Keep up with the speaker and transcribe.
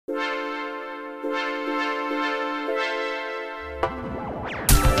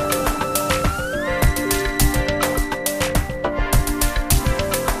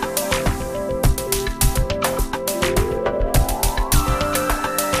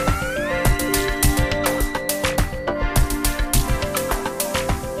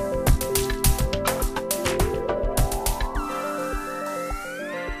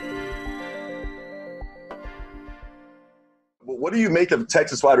What do you make of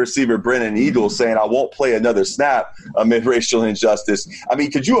Texas wide receiver Brennan Eagles saying, I won't play another snap amid racial injustice? I mean,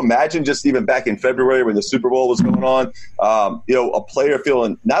 could you imagine just even back in February when the Super Bowl was going on, a player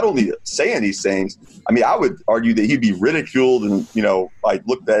feeling not only saying these things, I mean, I would argue that he'd be ridiculed and,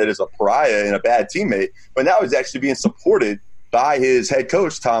 looked at as a pariah and a bad teammate, but now he's actually being supported by his head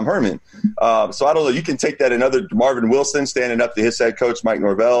coach, Tom Herman. So I don't know. You can take that another Marvin Wilson standing up to his head coach, Mike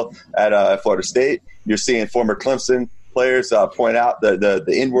Norvell, at Florida State. You're seeing former Clemson players point out the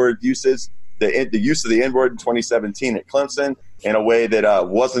N-word uses, the use of the N-word in 2017 at Clemson in a way that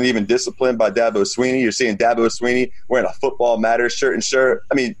wasn't even disciplined by Dabo Swinney. You're seeing Dabo Swinney wearing a Football Matters shirt and shirt.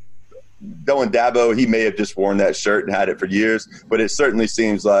 I mean, knowing Dabo, he may have just worn that shirt and had it for years, but it certainly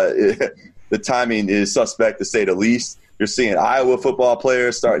seems like the timing is suspect to say the least. You're seeing Iowa football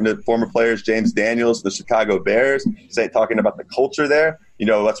players former players, James Daniels, the Chicago Bears, talking about the culture there.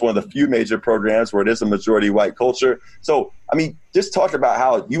 That's one of the few major programs where it is a majority white culture. So, I mean, just talk about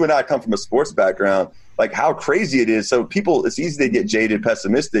how you and I come from a sports background, like how crazy it is. So it's easy to get jaded,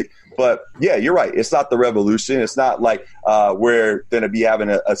 pessimistic. But, yeah, you're right. It's not the revolution. It's not like we're going to be having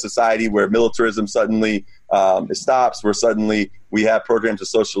a society where militarism suddenly it stops, where suddenly we have programs of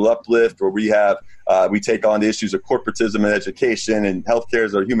social uplift, where we have we take on the issues of corporatism and education, and healthcare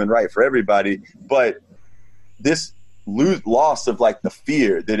is a human right for everybody. But this loss of the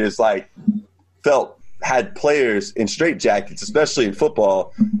fear that is had players in straitjackets, especially in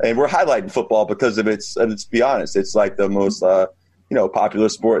football, and we're highlighting football because of its. And let's be honest, it's the most popular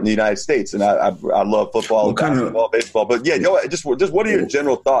sport in the United States, and I love football, basketball, baseball. But yeah, just what are your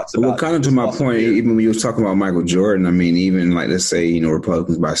general thoughts about? Well, kind of to my point, even when you were talking about Michael Jordan, I mean, even let's say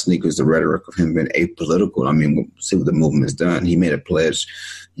Republicans buy sneakers, the rhetoric of him being apolitical. I mean, we'll see what the movement's done. He made a pledge,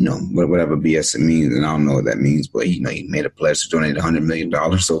 whatever BS it means, and I don't know what that means, but he made a pledge to donate $100 million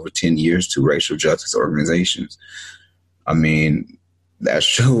over 10 years to racial justice organizations. I mean, that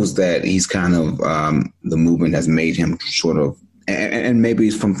shows that he's kind of the movement has made him sort of. And maybe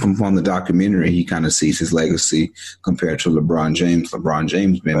from the documentary, he kind of sees his legacy compared to LeBron James. LeBron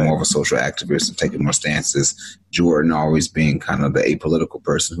James being more of a social activist and taking more stances. Jordan always being kind of the apolitical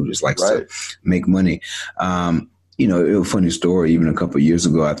person who just likes to make money. It was a funny story. Even a couple of years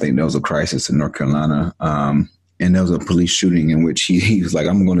ago, I think there was a crisis in North Carolina. And there was a police shooting in which he was like,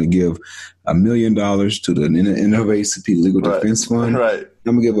 I'm going to give $1 million to the NAACP Legal Defense Fund. Right.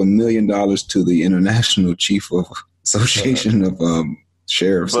 I'm going to give $1 million to the International Chief of Association of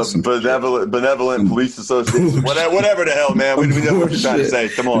Sheriffs. Benevolent Police Association. whatever the hell, man. We know what you're trying to say.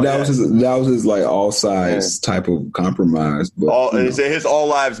 Come on. That was his all sides type of compromise. But, his all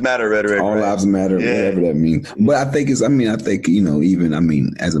lives matter rhetoric. All lives matter, whatever that means. But I think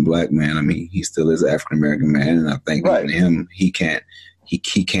even as a black man, he still is an African American man, and I think even him, he can't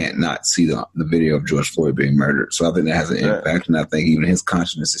not see the video of George Floyd being murdered. So I think that has an impact, and I think even his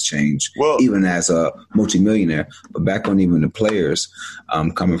consciousness has changed, even as a multimillionaire. But back on even the players,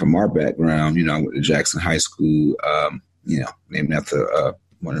 coming from our background, I went to Jackson High School, named after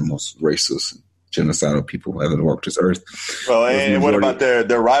one of the most racist, genocidal people ever to walk this earth. Well, and what about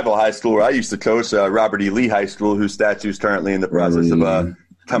their rival high school where I used to coach, Robert E. Lee High School, whose statue is currently in the process of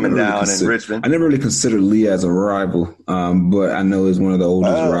coming down in Richmond. I never really considered Lee as a rival, but I know it's one of the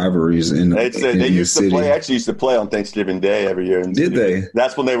oldest rivalries in the city. They used to play on Thanksgiving Day every year. Did they?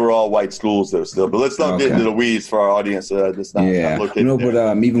 That's when they were all white schools, though, still. But let's not get into the weeds for our audience. That's not located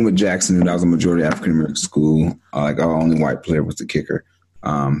there. But even with Jackson, that was a majority African-American school. Our only white player was the kicker.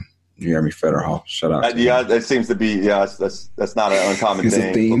 Jeremy Federhall. Shout out. That seems to be that's not an uncommon thing.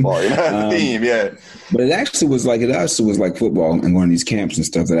 It's a theme. Football, It's a theme, yeah. But it also was like football and going to these camps and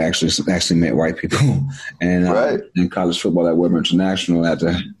stuff that actually met white people. And in college football at Weber International, I had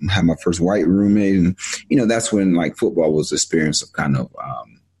to have my first white roommate, and that's when football was the experience of kind of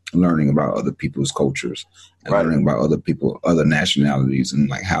learning about other people's cultures and learning about other nationalities and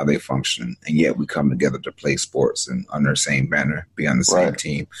how they function. And yet we come together to play sports and under the same banner, be on the same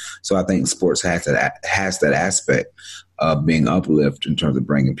team. So I think sports has that aspect of being uplift in terms of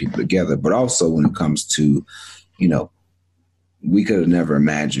bringing people together. But also when it comes to, we could have never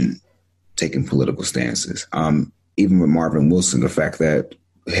imagined taking political stances. Even with Marvin Wilson, the fact that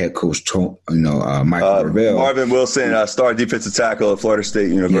head coach, Mike Norvell. Marvin Wilson, star defensive tackle at Florida State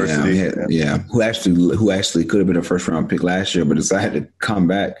University. Who actually could have been a first-round pick last year, but decided to come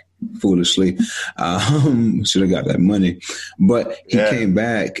back foolishly. Should have got that money. But he came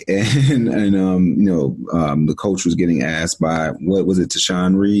back, and the coach was getting asked by, what was it,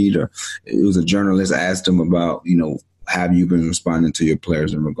 Tashawn Reed? Or it was a journalist asked him about, have you been responding to your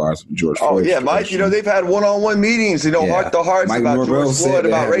players in regards to George Floyd? Oh, yeah, Mike, they've had one-on-one meetings, heart to hearts about Norvell George Floyd,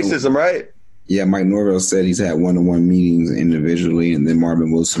 about racism, right? Yeah, Mike Norvell said he's had one-on-one meetings individually, and then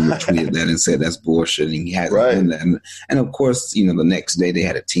Marvin Wilson retweeted that and said that's bullshit, and he hasn't done that. And of course, the next day they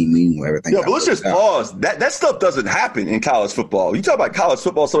had a team meeting where everything. Yeah, but let's just pause. That stuff doesn't happen in college football. You talk about college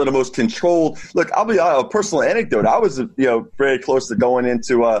football, some of the most controlled. Look, I'll be honest, a personal anecdote. I was, very close to going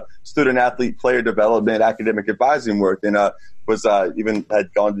into student athlete player development, academic advising work, and even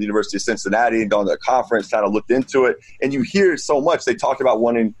had gone to the University of Cincinnati and gone to a conference, kind of looked into it. And you hear so much. They talk about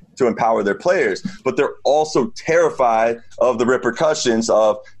wanting to empower their players, but they're also terrified of the repercussions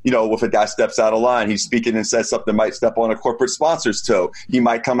of, if a guy steps out of line, he's speaking and says something that might step on a corporate sponsor's toe. He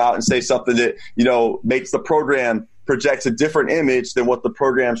might come out and say something that, makes the program projects a different image than what the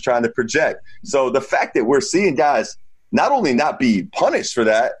program's trying to project. So the fact that we're seeing guys not only not be punished for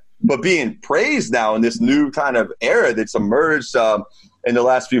that, but being praised now in this new kind of era that's emerged in the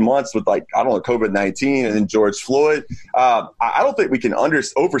last few months with, COVID-19 and then George Floyd. I don't think we can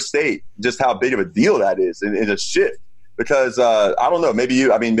overstate just how big of a deal that is in a shift. Because I don't know, maybe you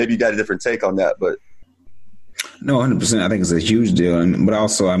got a different take on that, but. No, 100%. I think it's a huge deal. But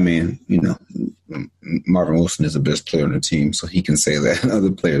also, Marvin Wilson is the best player on the team, so he can say that. Other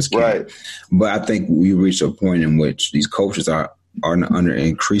players can't. Right. But I think we reached a point in which these coaches are under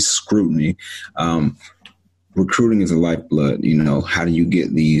increased scrutiny. Recruiting is a lifeblood. How do you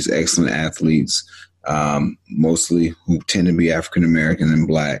get these excellent athletes, mostly who tend to be African American and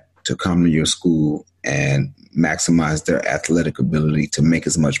Black, to come to your school and maximize their athletic ability to make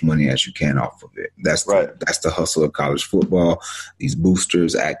as much money as you can off of it? That's the hustle of college football. These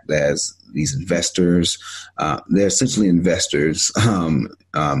boosters act as these investors. They're essentially investors,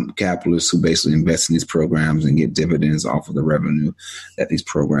 capitalists who basically invest in these programs and get dividends off of the revenue that these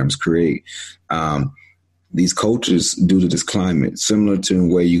programs create. These coaches, due to this climate, similar to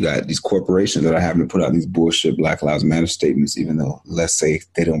where you got these corporations that are having to put out these bullshit Black Lives Matter statements, even though, let's say,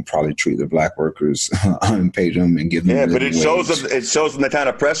 they don't probably treat their Black workers and pay them and give them. Yeah, but it shows them the kind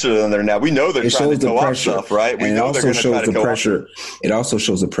of pressure under now. We know they're trying to go off stuff, right? We know they're going to try to go off. It also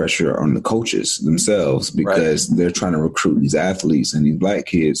shows the pressure on the coaches themselves because they're trying to recruit these athletes and these Black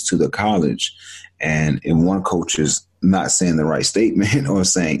kids to the college, and if one coach is not saying the right statement or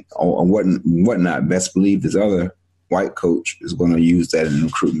saying or whatnot, best believe this other white coach is going to use that in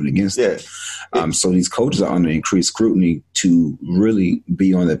recruitment against them. So these coaches are under increased scrutiny to really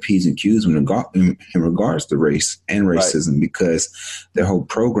be on their P's and Q's in regards to race and racism, because their whole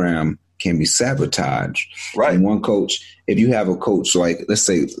program can be sabotaged. Right. And one coach, if you have a coach, like, let's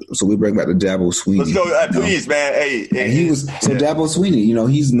say, so we bring back to Dabo Swinney. Let's go, please, man. Dabo Swinney,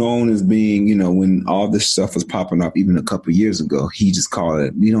 he's known as being, when all this stuff was popping up, even a couple of years ago, he just called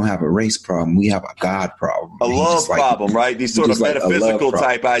it, we don't have a race problem, we have a God problem. A love problem, right? These sort of metaphysical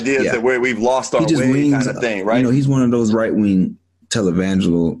type ideas that we've lost our way kind of thing, right? He's one of those right-wing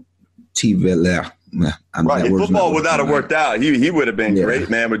televangel TV. Right. If football would not have worked out, he would have been great,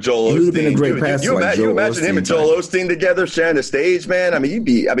 man, with Joel Osteen. He would have been a great passer. You imagine him and Joel Osteen together sharing the stage, man?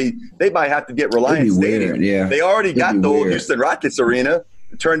 They might have to get Reliance Stadium. Yeah. They already got the old Houston Rockets arena,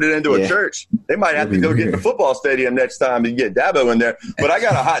 turned it into a church. They might have to go get the football stadium next time and get Dabo in there. But I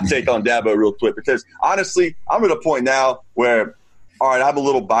got a hot take on Dabo real quick, because honestly, I'm at a point now where, all right, I'm a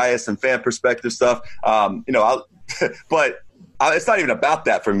little biased and fan perspective stuff, but it's not even about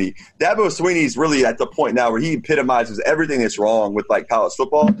that for me. Dabo Swinney's really at the point now where he epitomizes everything that's wrong with college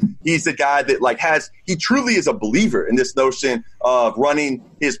football. He's the guy that he truly is a believer in this notion of running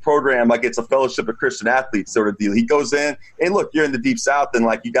his program like it's a fellowship of Christian athletes sort of deal. He goes in and look, you're in the Deep South, and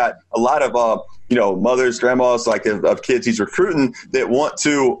you got a lot of mothers, grandmas, of kids he's recruiting that want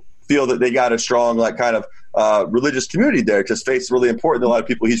to feel that they got a strong religious community there, because faith is really important to a lot of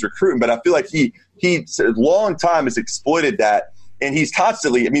people he's recruiting. But I feel like he a long time has exploited that, and he's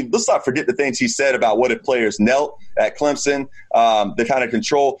constantly, let's not forget the things he said about what if players knelt at Clemson, the kind of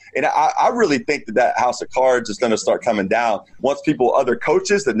control. And I really think that house of cards is going to start coming down once other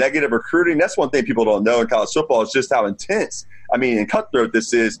coaches, the negative recruiting. That's one thing people don't know in college football, is just how intense, and cutthroat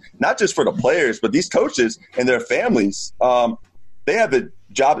this is, not just for the players, but these coaches and their families. They have the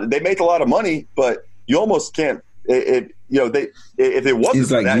job, they make a lot of money, but you almost can't if it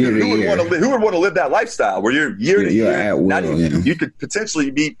wasn't like that, who would want to live that lifestyle where you're year to year at will, you could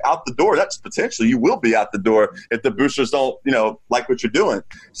potentially be out the door. That's potentially you will be out the door if the boosters don't, like what you're doing.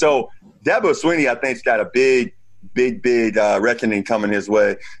 So Dabo Swinney, I think, has got a big reckoning coming his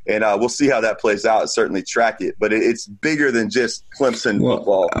way, and we'll see how that plays out. Certainly track it, but it's bigger than just Clemson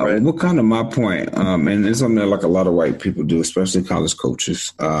football. Right? What kind of my point, and it's something that like a lot of white people do, especially college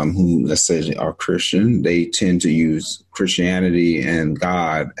coaches who, let's say, are Christian. They tend to use Christianity and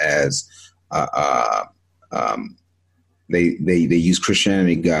God as They use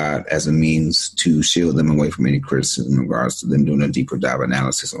Christianity, God, as a means to shield them away from any criticism in regards to them doing a deeper dive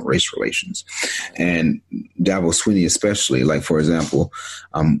analysis on race relations. And Dabo Swinney especially, like, for example,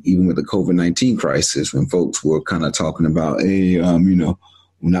 even with the COVID-19 crisis, when folks were kind of talking about, hey, we're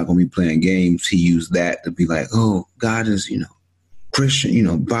not going to be playing games, he used that to be like, oh, God is,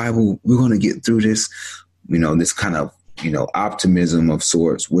 Christian, Bible, we're going to get through this, this kind of, optimism of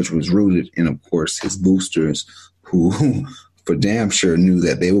sorts, which was rooted in, of course, his boosters, who for damn sure knew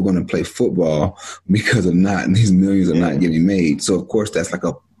that they were going to play football because of these millions are not getting made. So, of course, that's like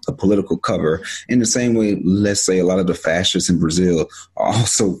a political cover. In the same way, let's say a lot of the fascists in Brazil are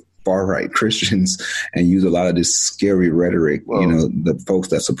also far-right Christians and use a lot of this scary rhetoric. Whoa. The folks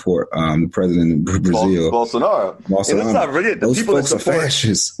that support the president of Brazil. Bolsonaro. And let's not forget, the people that support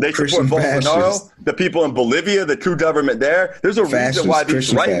fascists. They support Bolsonaro, the people in Bolivia, the coup government there. There's a reason why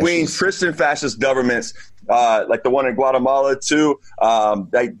these right-wing Christian fascist governments, like the one in Guatemala too,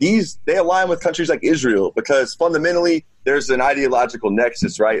 they align with countries like Israel because fundamentally there's an ideological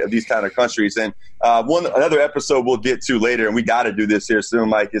nexus, right, of these kind of countries. And another episode we'll get to later, and we got to do this here soon,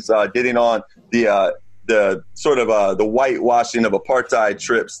 Mike, is getting on the sort of the whitewashing of apartheid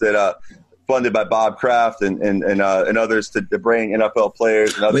trips that funded by Bob Kraft and others to bring NFL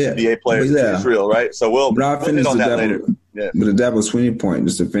players and other NBA players to Israel, right? So we'll hit on that later. Yeah. But the Dabo Swinney point,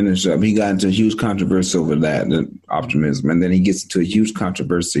 just to finish up, he got into a huge controversy over that, the optimism, and then he gets into a huge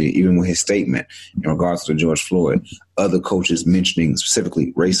controversy even with his statement in regards to George Floyd, other coaches mentioning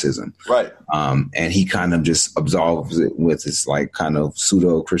specifically racism. Right. And he kind of just absolves it with this like kind of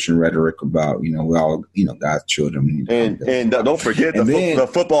pseudo-Christian rhetoric about, we're all, God's children. And don't forget the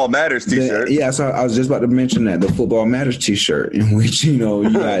Football Matters t-shirt. So I was just about to mention that, the Football Matters t-shirt, in which, you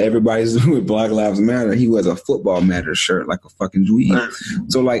got everybody's with Black Lives Matter. He wears a Football Matters shirt like a fucking dweeb.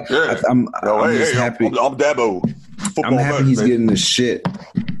 So like, I'm just happy. I'm Dabo. I'm happy he's getting the shit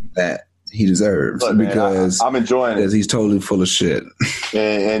that he deserves. Look, because I'm enjoying it. He's totally full of shit.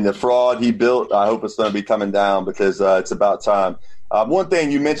 And the fraud he built, I hope it's going to be coming down because it's about time. One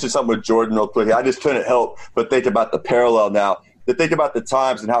thing, you mentioned something with Jordan real quick. I just couldn't help but think about the parallel now. To think about the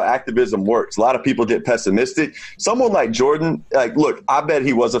times and how activism works. A lot of people get pessimistic. Someone like Jordan, look, I bet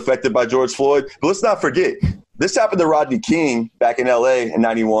he was affected by George Floyd, but let's not forget, this happened to Rodney King back in L.A. in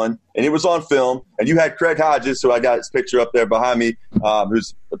 91, and it was on film. And you had Craig Hodges, who I got his picture up there behind me,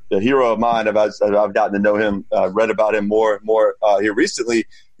 who's a hero of mine. I've gotten to know him, read about him more and more here recently,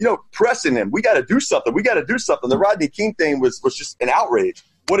 pressing him. We got to do something. The Rodney King thing was just an outrage.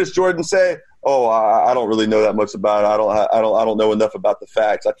 What does Jordan say? Oh, I don't really know that much about it. I don't know enough about the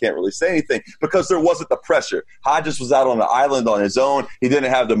facts. I can't really say anything because there wasn't the pressure. Hodges was out on the island on his own. He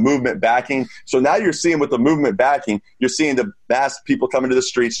didn't have the movement backing. So now you're seeing with the movement backing, you're seeing the mass people coming to the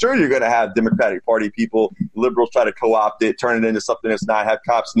streets. Sure, you're going to have Democratic Party people, liberals try to co-opt it, turn it into something that's not, have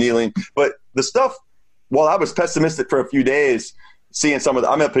cops kneeling. But the stuff, while I was pessimistic for a few days, seeing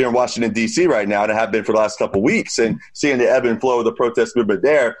I'm up here in Washington, D.C. right now, and I have been for the last couple of weeks, and seeing the ebb and flow of the protest movement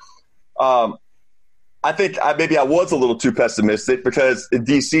there, I think maybe I was a little too pessimistic because in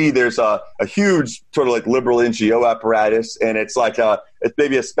D.C. there's a huge sort of like liberal NGO apparatus, and it's like it's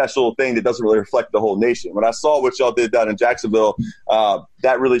maybe a special thing that doesn't really reflect the whole nation. When I saw what y'all did down in Jacksonville,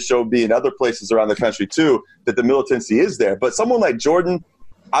 that really showed me in other places around the country too that the militancy is there. But someone like Jordan,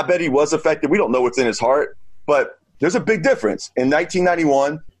 I bet he was affected. We don't know what's in his heart, but there's a big difference. In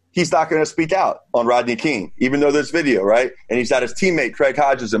 1991, he's not going to speak out on Rodney King, even though there's video, right? And he's got his teammate, Craig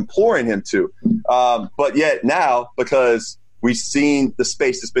Hodges, imploring him to. But yet now, because we've seen the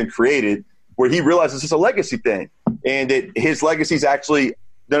space that's been created where he realizes it's a legacy thing and that his legacy is actually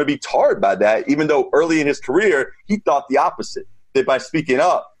going to be tarred by that, even though early in his career, he thought the opposite, that by speaking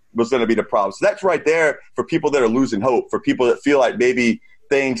up was going to be the problem. So that's right there for people that are losing hope, for people that feel like maybe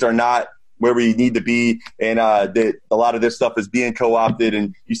things are not where we need to be, and that a lot of this stuff is being co-opted.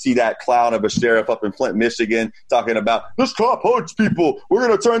 And you see that clown of a sheriff up in Flint, Michigan, talking about this cop hurts people. We're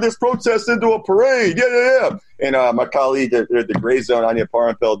going to turn this protest into a parade. Yeah. And my colleague at the Gray Zone, Anya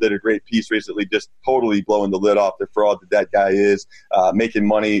Parenfeld, did a great piece recently, just totally blowing the lid off the fraud that guy is, making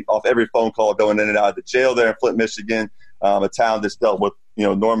money off every phone call going in and out of the jail there in Flint, Michigan, a town that's dealt with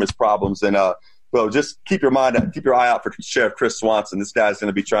enormous problems. And well, just keep your eye out for Sheriff Chris Swanson. This guy's going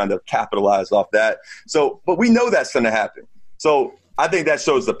to be trying to capitalize off that. So, but we know that's going to happen. So I think that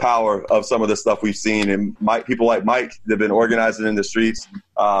shows the power of some of the stuff we've seen. And people like Mike that have been organizing in the streets,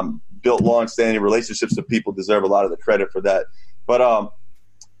 built long-standing relationships with people, deserve a lot of the credit for that. But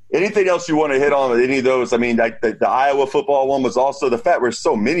anything else you want to hit on with any of those? I mean, like the Iowa football one was also the fact where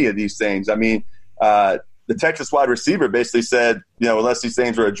so many of these things. I mean, the Texas wide receiver basically said, unless these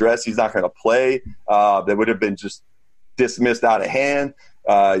things were addressed, he's not going to play. That would have been just dismissed out of hand.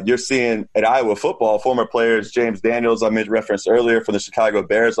 You're seeing at Iowa football, former players, James Daniels, I referenced earlier, from the Chicago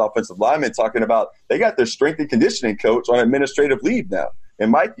Bears offensive lineman, talking about they got their strength and conditioning coach on administrative leave now.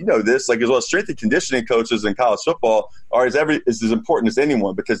 And Mike, you know this, as well, strength and conditioning coaches in college football are as important as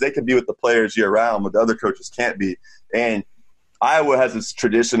anyone, because they can be with the players year round, but the other coaches can't be. And Iowa has this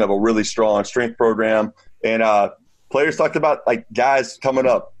tradition of a really strong strength program. And players talked about guys coming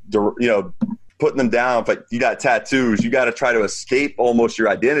up, putting them down. Like, you got tattoos, you got to try to escape almost your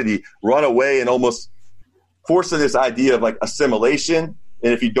identity, run away, and almost forcing this idea of assimilation.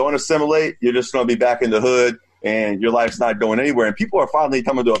 And if you don't assimilate, you're just going to be back in the hood and your life's not going anywhere. And people are finally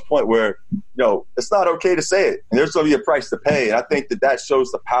coming to a point where, it's not okay to say it. And there's going to be a price to pay. And I think that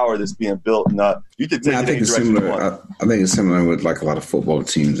shows the power that's being built. And you can take it any direction you want. I think it's similar with a lot of football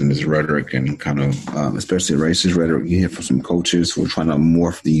teams and this rhetoric and kind of, especially racist rhetoric you hear from some coaches who are trying to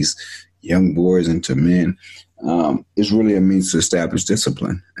morph these young boys into men. It's really a means to establish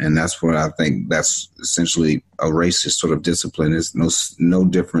discipline. And that's what I think that's essentially a racist sort of discipline. It's no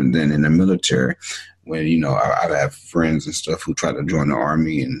different than in the military. When, I have friends and stuff who try to join the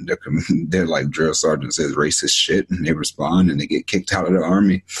army and they're like drill sergeant says racist shit and they respond and they get kicked out of the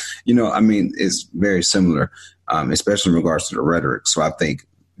army. It's very similar, especially in regards to the rhetoric. So I think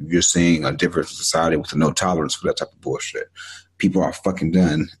you're seeing a different society with a no tolerance for that type of bullshit. People are fucking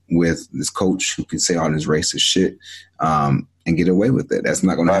done with this coach who can say all this racist shit and get away with it. That's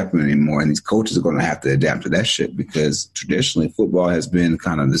not going to happen anymore. And these coaches are going to have to adapt to that shit, because traditionally football has been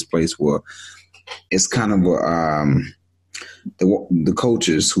kind of this place where it's kind of the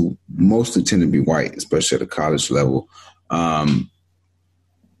coaches, who mostly tend to be white, especially at the college level,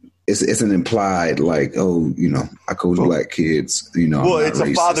 it's an implied I coach black kids. Well, it's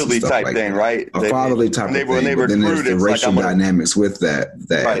a fatherly type thing, right? A fatherly type of thing. When they recruit, then there's the racial dynamics with that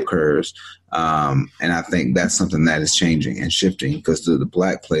occurs. And I think that's something that is changing and shifting, because the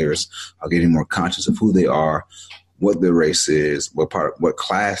black players are getting more conscious of who they are, what their race is, what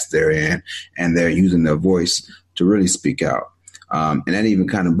class they're in, and they're using their voice to really speak out. And that even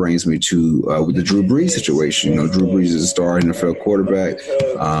kind of brings me to with the Drew Brees situation. Drew Brees is a star NFL quarterback,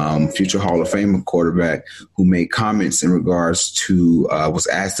 future Hall of Fame quarterback, who made comments in regards to was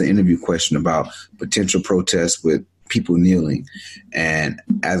asked an interview question about potential protests with people kneeling. And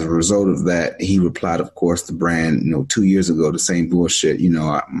as a result of that, he replied, of course, the brand, 2 years ago, the same bullshit.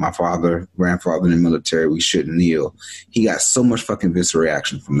 My grandfather in the military, we shouldn't kneel. He got so much fucking visceral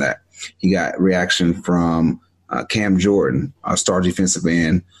reaction from that. He got reaction from Cam Jordan, a star defensive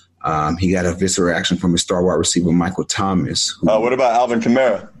end. He got a visceral reaction from his star wide receiver, Michael Thomas. What about Alvin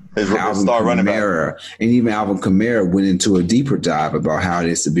Kamara? His star running back. And even Alvin Kamara went into a deeper dive about how it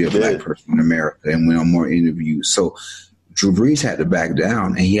is to be a black person in America and went on more interviews. So Drew Brees had to back down,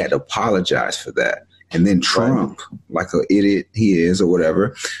 and he had to apologize for that. And then Trump, like an idiot he is or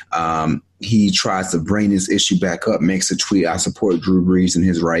whatever, he tries to bring this issue back up, makes a tweet, I support Drew Brees and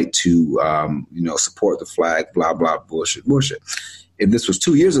his right to, support the flag, blah, blah, bullshit. If this was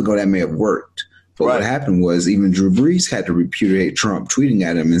 2 years ago, that may have worked. But what happened was even Drew Brees had to repudiate Trump tweeting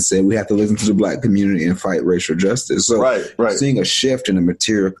at him and said, we have to listen to the black community and fight racial justice. So seeing a shift in the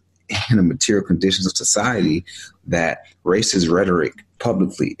material conditions of society, that racist rhetoric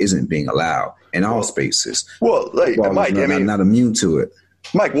publicly isn't being allowed in all spaces. Well, Mike, not immune to it.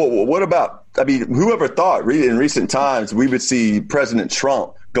 Mike, what about, whoever thought in recent times we would see President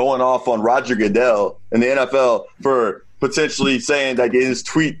Trump going off on Roger Goodell in the NFL for potentially saying that his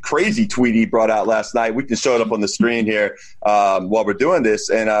crazy tweet he brought out last night. We can show it up on the screen here while we're doing this,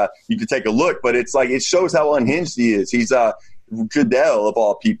 and you can take a look. But it's it shows how unhinged he is. He's Goodell, of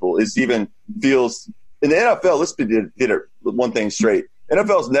all people, feels in the NFL. Let's get one thing straight.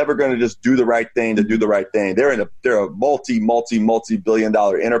 NFL is never going to just do the right thing to do the right thing. They're a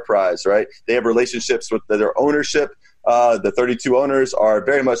multi-billion-dollar enterprise, right? They have relationships with their ownership. The 32 owners are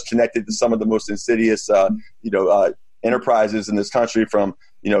very much connected to some of the most insidious, enterprises in this country, from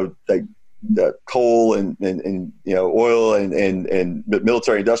the coal and oil and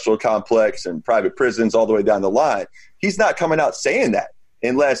military industrial complex and private prisons all the way down the line. He's not coming out saying that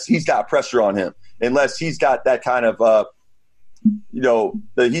unless he's got pressure on him, unless he's got that kind of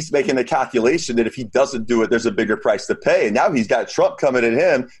that he's making a calculation that if he doesn't do it, there's a bigger price to pay. And now he's got Trump coming at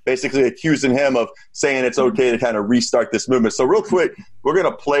him, basically accusing him of saying it's okay to kind of restart this movement. So real quick, we're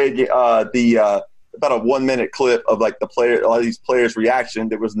going to play about a 1-minute clip of like a lot of these players' reaction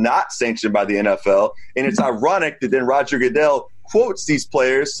that was not sanctioned by the NFL. And it's ironic that then Roger Goodell quotes these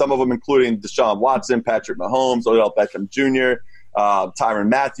players, some of them including Deshaun Watson, Patrick Mahomes, Odell Beckham Jr., Tyrann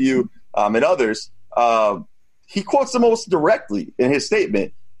Mathieu, and others. He quotes them almost directly in his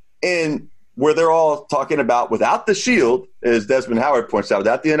statement, and where they're all talking about, without the shield, as Desmond Howard points out,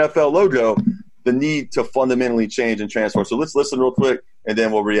 without the NFL logo, the need to fundamentally change and transform. So let's listen real quick, and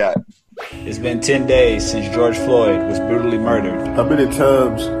then we'll react. It's been 10 days since George Floyd was brutally murdered. How many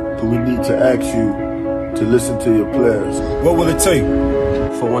times do we need to ask you to listen to your players? What will it take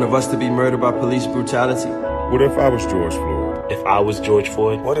for one of us to be murdered by police brutality? What if I was George Floyd? If I was George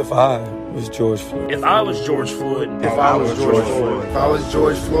Floyd? What if I was George Floyd? If I was George Floyd? If I was George Floyd? If I was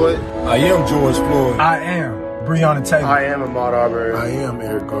George Floyd? I am George Floyd. I am Breonna Taylor. I am Ahmaud Arbery. I am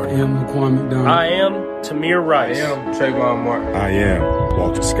Eric Garner. I am Laquan McDonald. I am Tamir Rice. I am Trayvon Martin. I am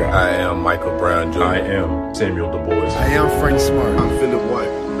Walter Scott. I am Michael Brown Jr. I am Samuel Du Bois. I am Frank Smart. I'm Philip White.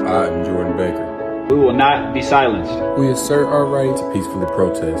 I'm Jordan Baker. We will not be silenced. We assert our right to peacefully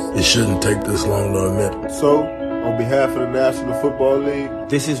protest. It shouldn't take this long to admit. So, on behalf of the National Football League,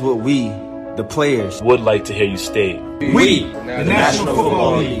 this is what we, the players, would like to hear you state. We, the National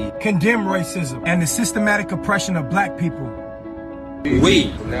Football League, condemn racism and the systematic oppression of black people. We,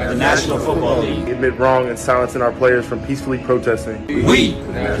 the National Football League, admit wrong and silencing our players from peacefully protesting. We,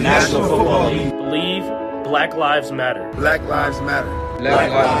 the National Football League, believe Black Lives Matter. Black Lives Matter. Black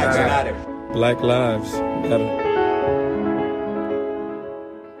Lives Matter. Black Lives Matter.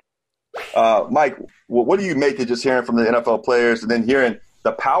 Mike, what do you make of just hearing from the NFL players and then hearing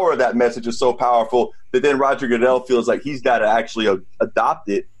the power of that message is so powerful that then Roger Goodell feels like he's got to actually adopt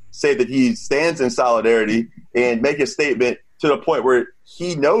it, say that he stands in solidarity and make a statement to the point where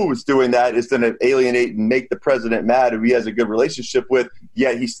he knows doing that is going to alienate and make the president mad who he has a good relationship with,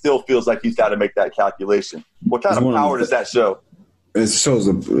 yet he still feels like he's got to make that calculation. What kind of power does that show? It shows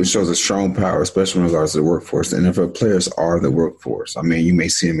a strong power, especially in regards to the workforce. The NFL players are the workforce. I mean, you may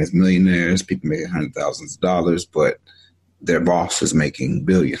see them as millionaires, people making $100,000, but their boss is making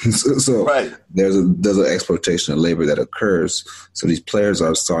billions. So right. There's an exploitation of labor that occurs. So these players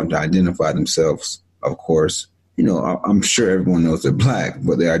are starting to identify themselves, of course. You know, I'm sure everyone knows they're black,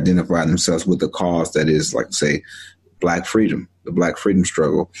 but they identify themselves with the cause that is, like, say, black freedom, the black freedom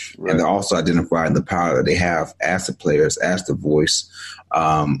struggle. Right. And they're also identifying the power that they have as the players, as the voice,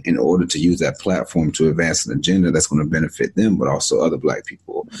 in order to use that platform to advance an agenda that's going to benefit them, but also other black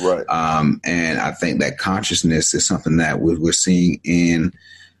people. Right. And I think that consciousness is something that we're seeing in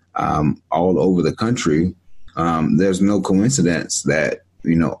all over the country. There's no coincidence that,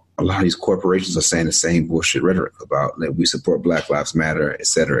 you know, a lot of these corporations are saying the same bullshit rhetoric about that we support Black Lives Matter, et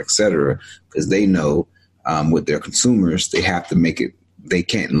cetera, because they know with their consumers, they have to make it, they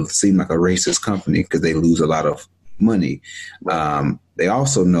can't seem like a racist company because they lose a lot of money. They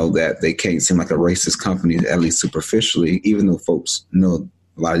also know that they can't seem like a racist company, at least superficially, even though folks know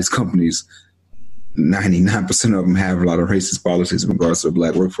a lot of these companies, 99% of them have a lot of racist policies in regards to the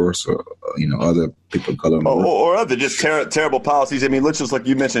black workforce or, you know, other people of color. Or other just terrible policies. I mean, let's just, like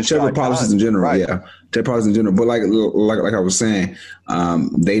you mentioned, terrible policies in general, right. Yeah. Terrible policies in general. But like I was saying,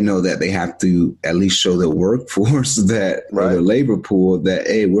 they know that they have to at least show their workforce that, right. or their labor pool that,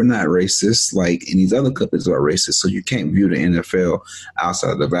 hey, we're not racist like any of these other companies are racist. So you can't view the NFL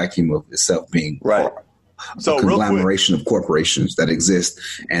outside of the vacuum of itself being right. So a conglomeration of corporations that exist,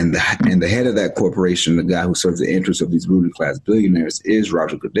 and the head of that corporation, the guy who serves the interests of these ruling class billionaires, is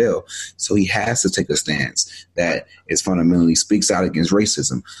Roger Goodell. So he has to take a stance that is fundamentally speaks out against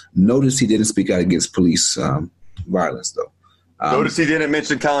racism. Notice he didn't speak out against police violence, though. Notice he didn't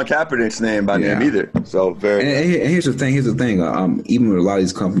mention Colin Kaepernick's name by name either. So very. And here's the thing. Even with a lot of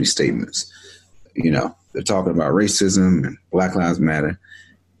these company statements, you know, they're talking about racism and Black Lives Matter.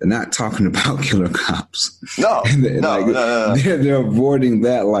 They're not talking about killer cops. No, no. They're avoiding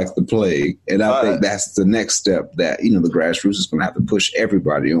that like the plague. And I think that's the next step that, you know, the grassroots is going to have to push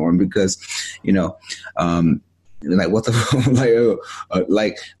everybody on because, you know, Like what the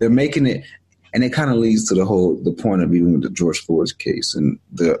like they're making it, and it kind of leads to the point of even with the George Floyd's case and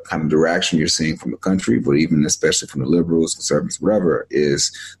the kind of direction you're seeing from the country, but even especially from the liberals, conservatives, whatever,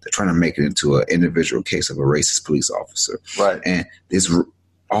 is they're trying to make it into an individual case of a racist police officer. Right. And this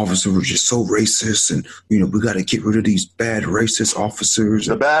officer was just so racist, and we got to get rid of these bad racist officers.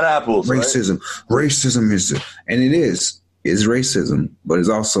 The bad apples. Racism. Right? Racism is, and it is racism, but it's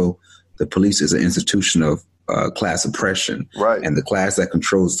also the police is an institution of class oppression. Right. And the class that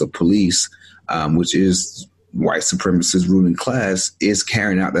controls the police, which is white supremacist ruling class, is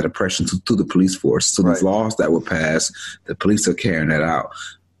carrying out that oppression through the police force. So these laws that were passed, the police are carrying that out.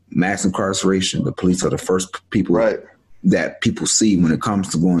 Mass incarceration, the police are the first people that people see when it comes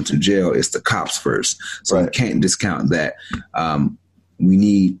to going to jail. It's the cops first. So you can't discount that. We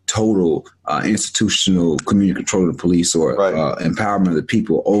need total institutional community control of the police, or empowerment of the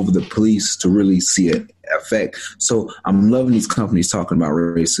people over the police to really see it effect. So I'm loving these companies talking about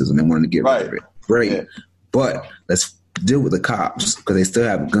racism and wanting to get rid of it. Great. Yeah. But let's deal with the cops, because they still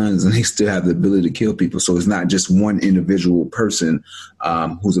have guns and they still have the ability to kill people. So it's not just one individual person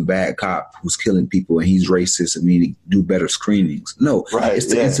who's a bad cop who's killing people and he's racist and we need to do better screenings. No, it's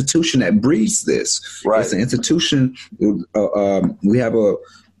the institution that breeds this. Right. It's an institution. We have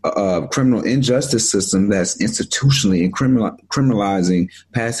a criminal injustice system that's institutionally and criminalizing,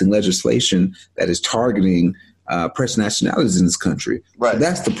 passing legislation that is targeting oppressed nationalities in this country. Right. So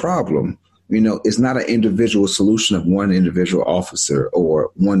that's the problem. It's not an individual solution of one individual officer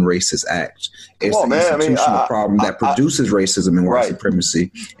or one racist act. It's an institutional problem that produces racism and white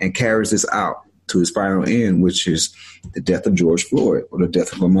supremacy and carries this out to its final end, which is the death of George Floyd or the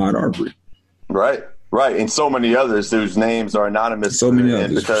death of Ahmaud Arbery. Right. Right. And so many others whose names are anonymous. So many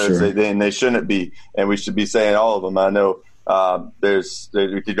others, because they shouldn't be. And we should be saying all of them. I know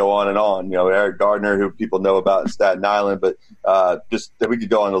we could go on and on. Eric Gardner, who people know about in Staten Island, but we could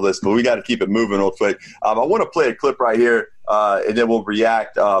go on the list. But we got to keep it moving real quick. I want to play a clip right here, and then we'll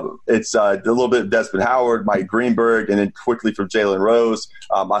react. It's a little bit of Desmond Howard, Mike Greenberg, and then quickly from Jalen Rose.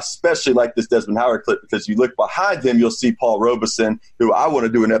 I especially like this Desmond Howard clip because you look behind him, you'll see Paul Robeson, who I want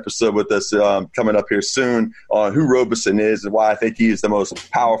to do an episode with us coming up here soon on who Robeson is and why I think he is the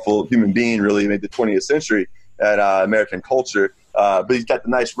most powerful human being really in the 20th century at American culture. But he's got the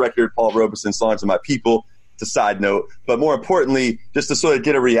nice record, Paul Robeson, Songs of My People. It's a side note. But more importantly, just to sort of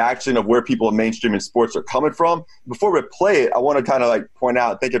get a reaction of where people in mainstream and sports are coming from. Before we play it, I want to kind of point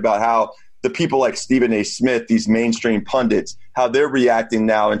out, think about how the people like Stephen A. Smith, these mainstream pundits, how they're reacting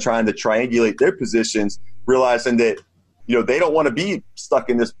now and trying to triangulate their positions, realizing that they don't want to be stuck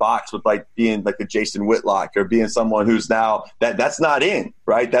in this box with being like a Jason Whitlock or being someone who's now that's not in,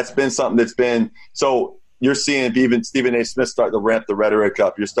 right? That's been something that's been so. You're seeing even Stephen A. Smith start to ramp the rhetoric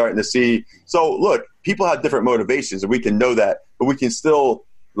up. You're starting to see. So, look, people have different motivations, and we can know that. But we can still,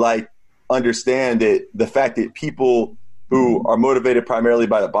 understand that the fact that people who are motivated primarily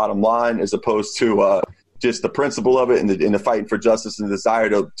by the bottom line as opposed to just the principle of it and the fighting for justice and the desire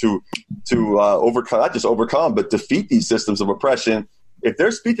to overcome, not just overcome, but defeat these systems of oppression, if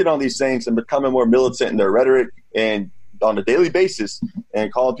they're speaking on these things and becoming more militant in their rhetoric and on a daily basis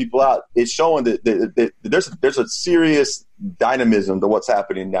and calling people out, it's showing that there's a serious dynamism to what's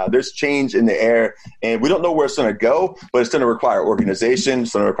happening now. There's change in the air, and we don't know where it's going to go, but it's going to require organization,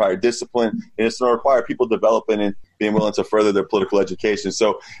 it's going to require discipline, and it's going to require people developing and being willing to further their political education.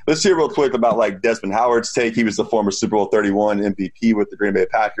 So let's hear real quick about Desmond Howard's take. He was the former Super Bowl 31 MVP with the Green Bay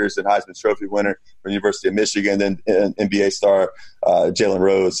Packers and Heisman Trophy winner from the University of Michigan, then NBA star Jalen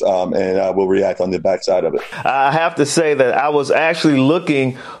Rose, and we'll react on the backside of it. I have to say that I was actually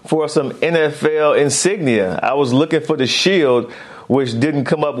looking for some NFL insignia. I was looking for the shield, which didn't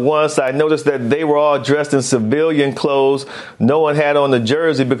come up once. I noticed that they were all dressed in civilian clothes. No one had on the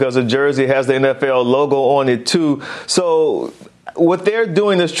jersey because the jersey has the NFL logo on it too. So what they're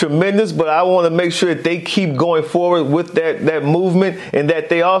doing is tremendous, but I want to make sure that they keep going forward with that movement and that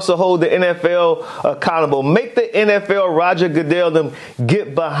they also hold the NFL accountable. Make the NFL, Roger Goodell, them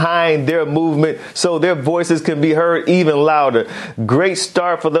get behind their movement so their voices can be heard even louder. Great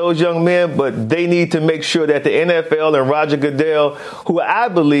start for those young men, but they need to make sure that the NFL and Roger Goodell, who I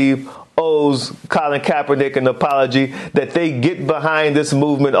believe owes Colin Kaepernick an apology, that they get behind this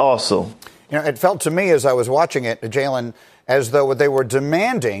movement also. It felt to me as I was watching it, Jalen, as though they were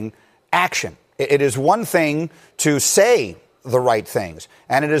demanding action. It is one thing to say the right things.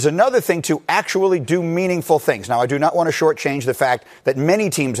 And it is another thing to actually do meaningful things. Now, I do not want to shortchange the fact that many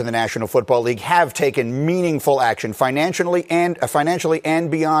teams in the National Football League have taken meaningful action financially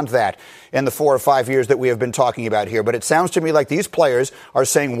and beyond that in the 4 or 5 years that we have been talking about here. But it sounds to me like these players are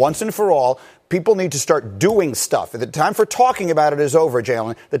saying once and for all, people need to start doing stuff. The time for talking about it is over,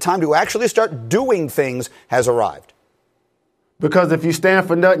 Jalen. The time to actually start doing things has arrived. Because if you stand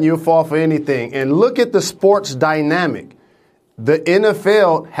for nothing, you'll fall for anything. And look at the sports dynamic. The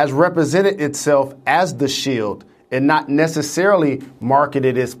NFL has represented itself as the shield and not necessarily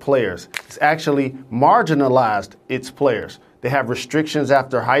marketed its players. It's actually marginalized its players. They have restrictions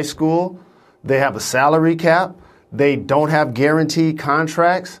after high school. They have a salary cap. They don't have guaranteed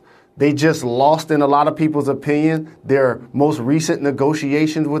contracts. They just lost, in a lot of people's opinion, their most recent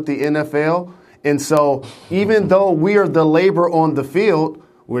negotiations with the NFL. And so even though we are the labor on the field,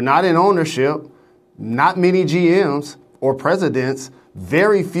 we're not in ownership, not many GMs or presidents,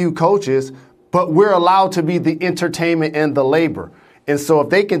 very few coaches, but we're allowed to be the entertainment and the labor. And so if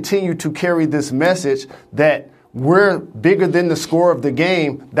they continue to carry this message that we're bigger than the score of the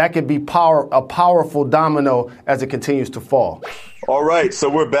game, that could be a powerful domino as it continues to fall. All right, so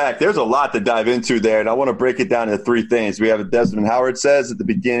we're back. There's a lot to dive into there, and I want to break it down into 3 things. We have what Desmond Howard says at the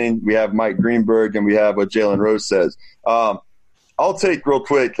beginning, we have Mike Greenberg, and we have what Jalen Rose says. I'll take real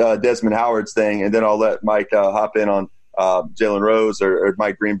quick Desmond Howard's thing, and then I'll let Mike hop in on Jalen Rose or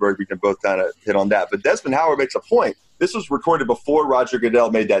Mike Greenberg. We can both kind of hit on that. But Desmond Howard makes a point. This was recorded before Roger Goodell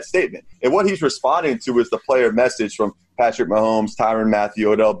made that statement. And what he's responding to is the player message from Patrick Mahomes, Tyrann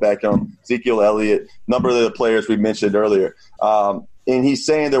Mathieu, Odell Beckham, Ezekiel Elliott, number of the players we mentioned earlier. And he's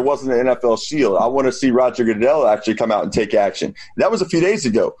saying there wasn't an NFL shield. I want to see Roger Goodell actually come out and take action. That was a few days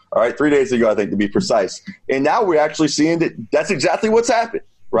ago, all right, 3 days ago, I think, to be precise. And now we're actually seeing that that's exactly what's happened,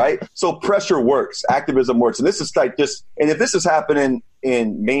 right? So pressure works. Activism works. And this is like just – and if this is happening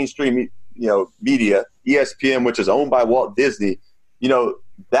in mainstream media, ESPN, which is owned by Walt Disney,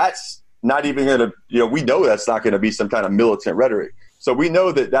 that's not even going to, we know that's not going to be some kind of militant rhetoric. So we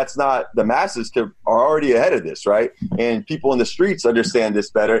know that that's not, the masses are already ahead of this, right? And people in the streets understand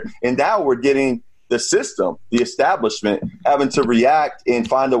this better. And now we're getting the system, the establishment, having to react and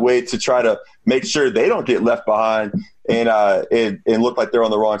find a way to try to make sure they don't get left behind and look like they're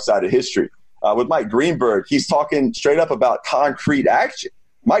on the wrong side of history. With Mike Greenberg, he's talking straight up about concrete action.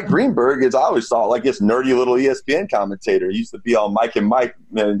 Mike Greenberg is, I always saw like this nerdy little ESPN commentator. He used to be on Mike and Mike.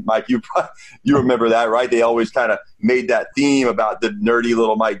 And Mike, you remember that, right? They always kind of made that theme about the nerdy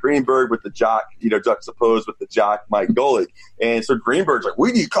little Mike Greenberg with the jock, juxtaposed with the jock Mike Golick. And so Greenberg's like,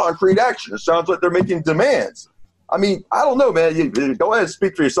 we need concrete action. It sounds like they're making demands. I mean, I don't know, man. You go ahead and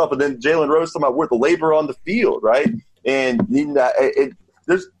speak for yourself. And then Jalen Rose talking about we're the labor on the field, right? And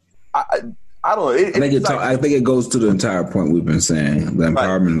I don't know. I think it goes to the entire point we've been saying, the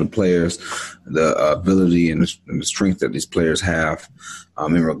empowerment of the players, the ability and the strength that these players have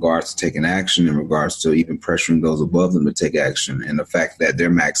in regards to taking action, in regards to even pressuring those above them to take action, and the fact that they're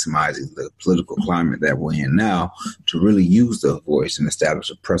maximizing the political climate that we're in now to really use their voice and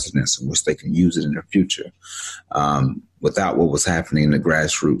establish a precedence in which they can use it in the future. Without what was happening in the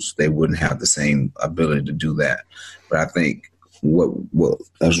grassroots, they wouldn't have the same ability to do that. But I think what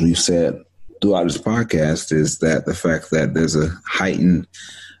as we've said throughout this podcast is that the fact that there's a heightened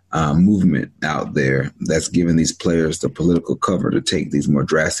movement out there that's giving these players the political cover to take these more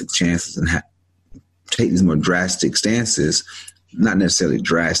drastic chances and take these more drastic stances, not necessarily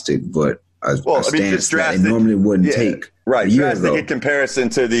drastic, but a stance that they normally wouldn't take. Right, drastic in comparison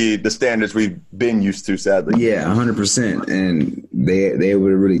to the standards we've been used to, sadly. Yeah, 100%. And they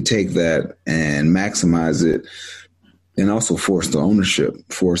would really take that and maximize it. And also force the ownership,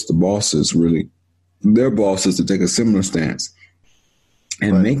 force the bosses, really, their bosses to take a similar stance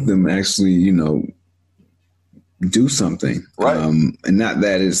and make them actually, do something. Right. And not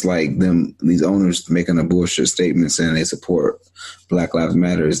that it's like these owners making a bullshit statement saying they support Black Lives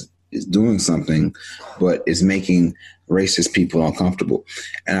Matter is doing something, but it's making racist people uncomfortable.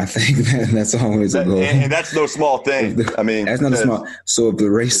 And I think that's always a goal. And that's no small thing. I mean, that's not a small. So if the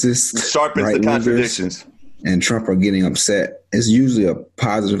racists sharpens the contradictions and Trump are getting upset, it's usually a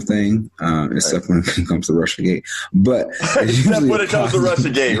positive thing, except when it comes to Russiagate. But except when it comes to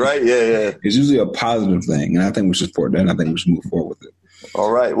Russiagate, right? Yeah. It's usually a positive thing, and I think we should support that, and I think we should move forward with it.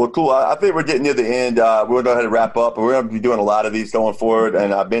 All right. Well, cool. I think we're getting near the end. We're going to go ahead and wrap up. We're going to be doing a lot of these going forward,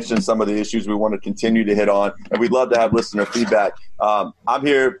 and I mentioned some of the issues we want to continue to hit on, and we'd love to have listener feedback. I'm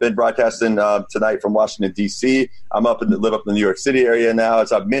here, been broadcasting tonight from Washington, D.C. I live up in the New York City area now.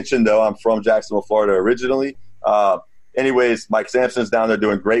 As I've mentioned, though, I'm from Jacksonville, Florida originally. anyways, Mike Sampson's down there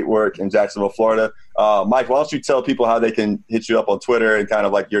doing great work in Jacksonville, Florida. Mike, why don't you tell people how they can hit you up on Twitter and kind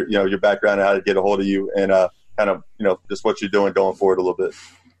of like your background and how to get a hold of you and kind of, just what you're doing going forward a little bit.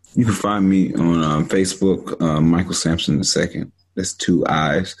 You can find me on Facebook, Michael Sampson II. That's 2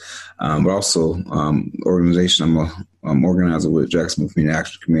 I's. But also organization. I'm organizer with Jacksonville Community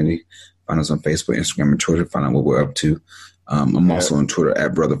Action Committee. Find us on Facebook, Instagram, and Twitter. Find out what we're up to. I'm also on Twitter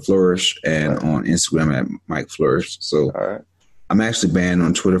at Brother Flourish and on Instagram at Mike Flourish. So I'm actually banned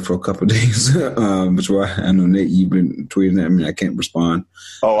on Twitter for a couple of days, which why I know, Nate, you've been tweeting at me. I can't respond.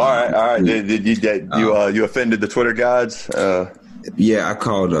 Oh, all right. Did you offended the Twitter gods? Yeah, I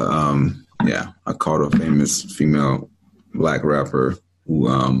called a famous female Black rapper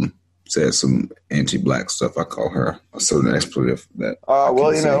who said some anti-Black stuff. I call her a certain expletive. That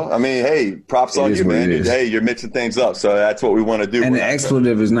hey, props on you, man. Hey, you're mixing things up, so that's what we want to do. And the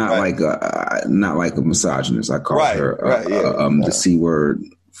expletive is not like a misogynist. I call her the C word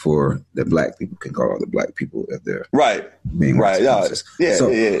for that Black people can call other Black people if they're being racist.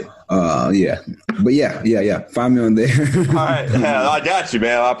 But yeah. Find me on there. All right, I got you,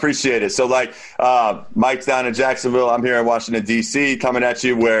 man. I appreciate it. So, Mike's down in Jacksonville. I'm here in Washington, D.C., coming at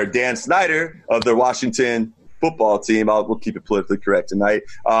you where Dan Snyder of the Washington football team, we'll keep it politically correct tonight,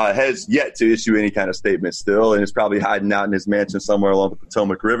 has yet to issue any kind of statement still, and is probably hiding out in his mansion somewhere along the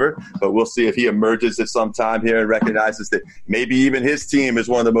Potomac River. But we'll see if he emerges at some time here and recognizes that maybe even his team is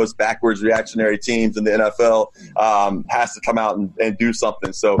one of the most backwards reactionary teams in the NFL, has to come out and do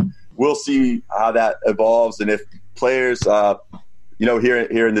something. So we'll see how that evolves, and if players, here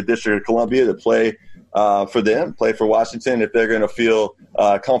in the District of Columbia that play play for Washington, if they're going to feel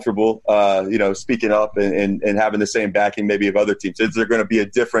comfortable, speaking up and having the same backing maybe of other teams. Is there going to be a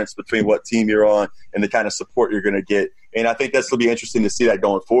difference between what team you're on and the kind of support you're going to get? And I think that's going to be interesting to see that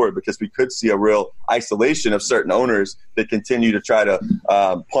going forward, because we could see a real isolation of certain owners that continue to try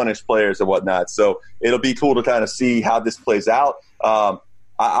to punish players and whatnot. So it'll be cool to kind of see how this plays out.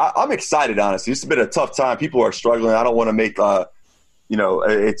 I'm excited, honestly. It's been a tough time. People are struggling. I don't want to make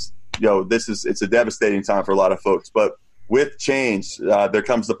it's a devastating time for a lot of folks, but with change, there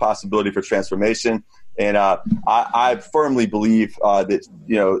comes the possibility for transformation. And I firmly believe that,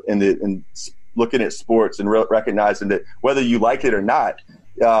 in looking at sports and recognizing that whether you like it or not,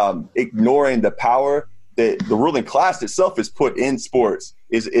 ignoring the power that the ruling class itself has put in sports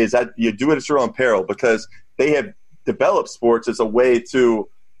is that you do it at your own peril, because they have developed sports as a way to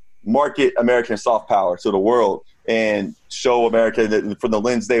market American soft power to the world and show America that from the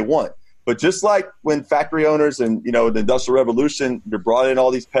lens they want. But just like when factory owners and, the Industrial Revolution, they brought in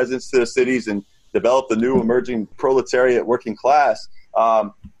all these peasants to the cities and developed the new emerging proletariat working class,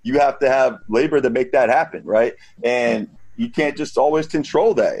 you have to have labor to make that happen, right? And you can't just always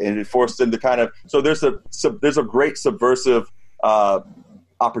control that and force them to kind of – so there's a great subversive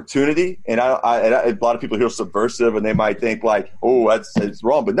opportunity, and a lot of people hear subversive and they might think like, oh, it's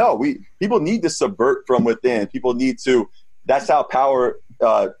wrong. But no, people need to subvert from within. People need to. That's how power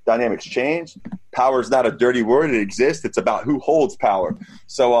dynamics change. Power is not a dirty word; it exists. It's about who holds power.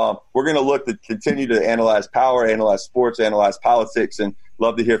 So we're going to look to continue to analyze power, analyze sports, analyze politics, and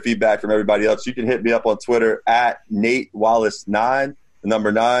love to hear feedback from everybody else. You can hit me up on Twitter at Nate Wallace9, the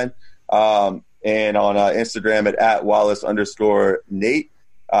number 9, and on Instagram at Wallace_Nate.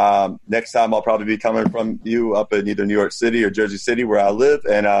 Next time I'll probably be coming from you up in either New York City or Jersey City where I live.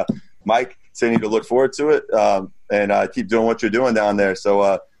 And Mike, continue to look forward to it and keep doing what you're doing down there.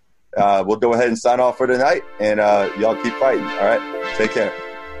 So we'll go ahead and sign off for tonight, and y'all keep fighting. All right. Take care.